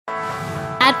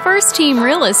First Team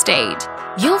Real Estate.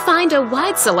 You'll find a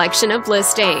wide selection of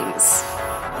listings.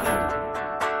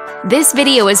 This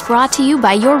video is brought to you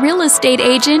by your real estate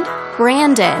agent,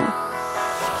 Brandon.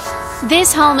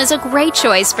 This home is a great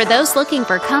choice for those looking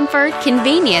for comfort,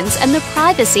 convenience, and the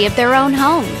privacy of their own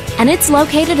home, and it's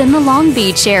located in the Long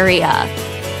Beach area.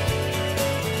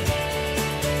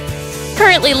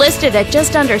 Currently listed at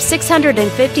just under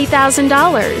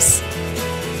 $650,000.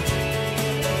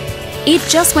 It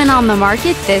just went on the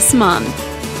market this month.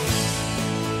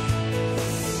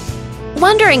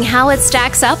 Wondering how it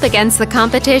stacks up against the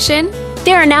competition?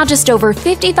 There are now just over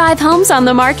 55 homes on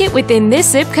the market within this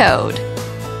zip code.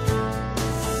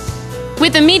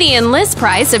 With a median list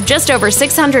price of just over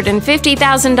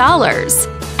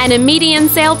 $650,000 and a median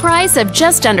sale price of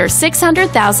just under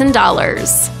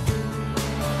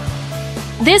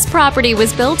 $600,000. This property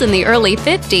was built in the early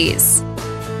 50s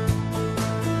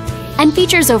and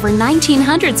features over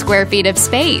 1,900 square feet of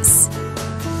space,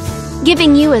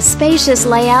 giving you a spacious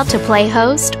layout to play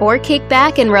host or kick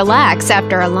back and relax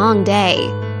after a long day.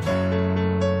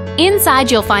 Inside,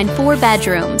 you'll find 4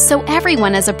 bedrooms, so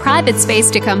everyone has a private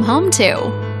space to come home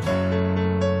to,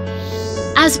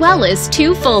 as well as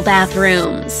 2 full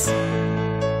bathrooms.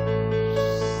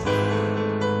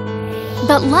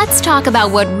 But let's talk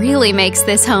about what really makes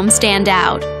this home stand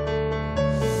out.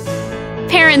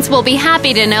 Parents will be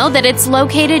happy to know that it's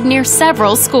located near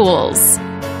several schools.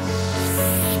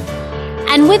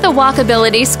 And with a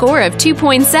walkability score of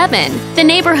 2.7, the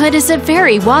neighborhood is a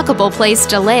very walkable place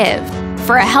to live.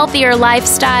 For a healthier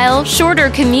lifestyle, shorter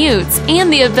commutes, and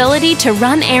the ability to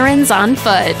run errands on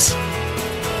foot.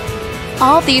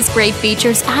 All these great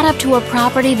features add up to a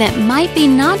property that might be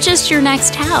not just your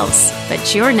next house,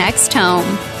 but your next home.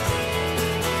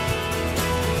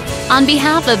 On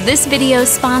behalf of this video's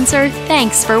sponsor,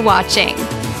 thanks for watching.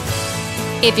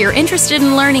 If you're interested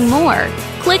in learning more,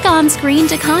 click on screen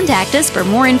to contact us for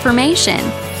more information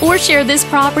or share this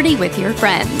property with your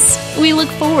friends. We look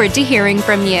forward to hearing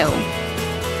from you.